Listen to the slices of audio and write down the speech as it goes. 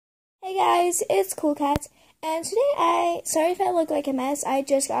Hey guys, it's Cool Cats, and today sorry if I look like a mess. I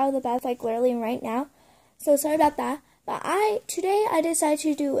just got out of the bath like literally right now, so sorry about that. But today I decided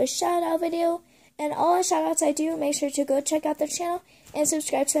to do a shout out video, and all the shout outs I do, make sure to go check out their channel and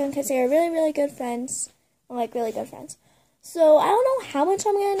subscribe to them because they are really, really good friends. Like really good friends. So I don't know how much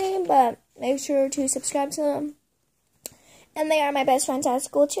I'm gonna name, but make sure to subscribe to them. And they are my best friends at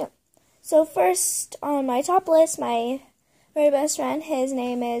school too. So first on my top list, my very best friend, his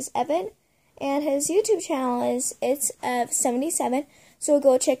name is Evan, and his YouTube channel is It's Ev77, so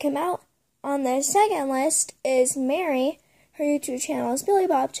go check him out. On the second list is Mary, her YouTube channel is Billy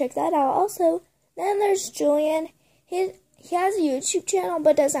Bob, check that out also. Then there's Julian, he has a YouTube channel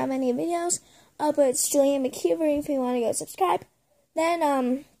but doesn't have any videos, but it's Julian McKeever if you want to go subscribe.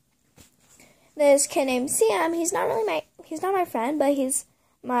 Then this kid named Sam, he's not my friend, but he's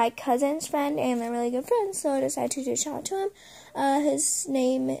my cousin's friend, and they're really good friends, so I decided to do a shout out to him. His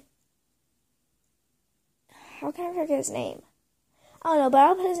name, how can I forget his name? I don't know, but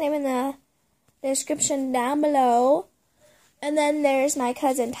I'll put his name in the description down below. And then there's my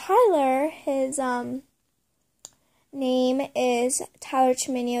cousin Tyler. His name is Tyler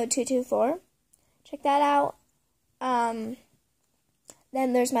Chiminio224. Check that out. Then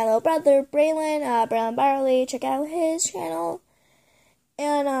there's my little brother, Braylon, Braylon Barley. Check out his channel.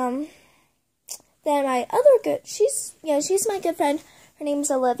 And, then my other she's my good friend. Her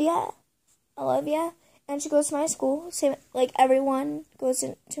name's Olivia, and she goes to my school. Same, like everyone goes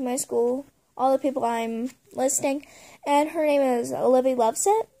to my school, all the people I'm listing. And her name is Olivia Loves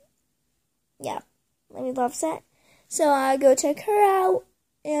It. Yeah, Olivia Loves It. So, go check her out.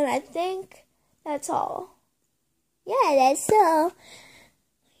 And I think that's all. Yeah, that's all.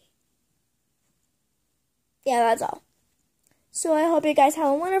 Yeah, that's all. So I hope you guys have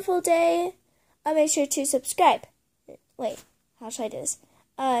a wonderful day. Make sure to subscribe. Wait, how should I do this?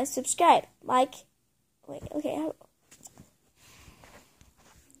 Subscribe,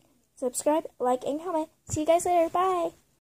 subscribe, like, and comment. See you guys later. Bye.